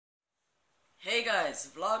Hey guys,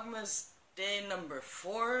 Vlogmas day number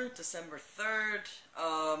 4, December 3rd.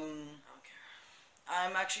 I'm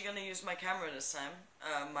actually gonna use my camera this time,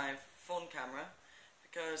 my phone camera,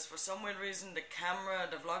 because for some weird reason the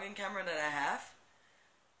vlogging camera that I have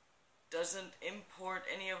doesn't import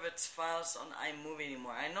any of its files on iMovie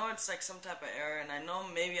anymore. I know it's like some type of error, and I know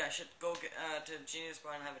maybe I should go to Genius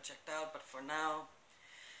Bar and have it checked out, but for now,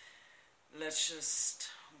 let's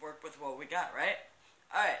just work with what we got, right?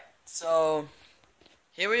 Alright, so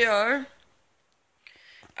here we are.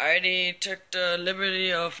 I already took the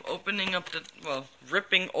liberty of opening up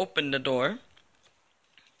ripping open the door.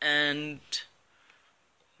 And,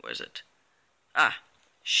 where is it?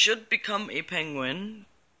 Should become a penguin.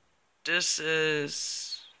 This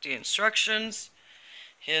is the instructions.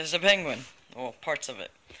 Here's the penguin, or parts of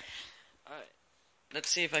it. Alright, let's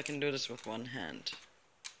see if I can do this with one hand.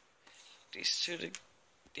 These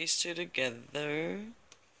two together.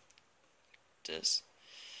 This.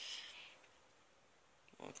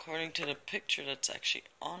 Well, according to the picture that's actually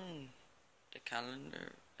on the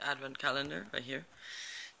calendar, advent calendar, right here,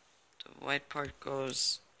 the white part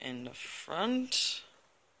goes in the front.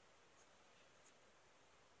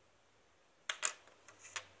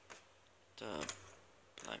 The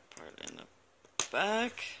black part in the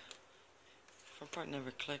back. Front part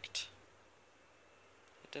never clicked.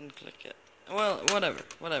 It didn't click yet. Well, whatever.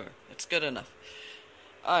 It's good enough.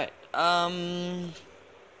 Alright,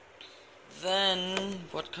 then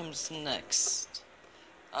what comes next?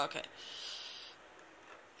 Okay.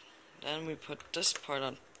 Then we put this part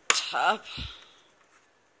on top.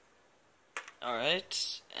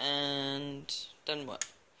 Alright, and then what?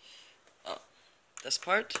 Oh, this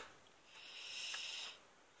part.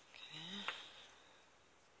 Okay.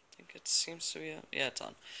 I think it seems to be on. Yeah, it's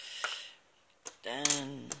on.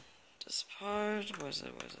 Then this part, where's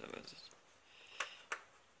it?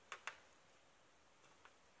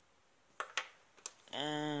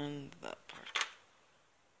 And that part.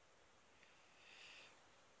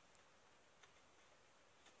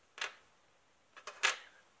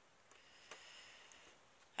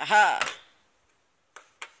 Aha!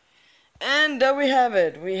 And there we have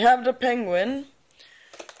it. We have the penguin.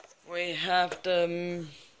 We have the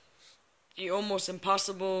almost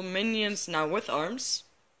impossible minions now with arms.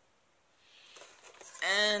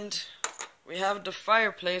 And we have the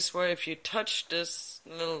fireplace where if you touch this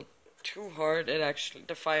little too hard,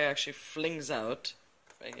 the fire actually flings out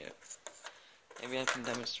right here. Maybe I can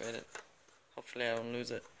demonstrate it. Hopefully I don't lose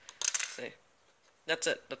it. See, that's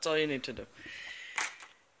it. That's all you need to do.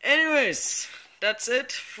 Anyways, that's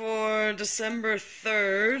it for December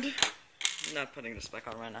 3rd. I'm not putting this back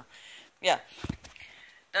on right now. Yeah,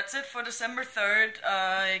 that's it for December 3rd.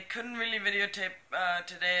 I couldn't really videotape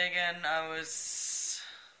today again.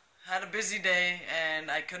 Had a busy day and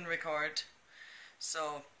I couldn't record.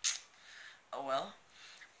 So, oh well.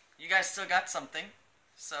 You guys still got something.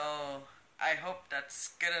 So, I hope that's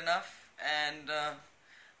good enough. And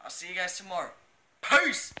I'll see you guys tomorrow.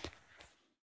 Peace!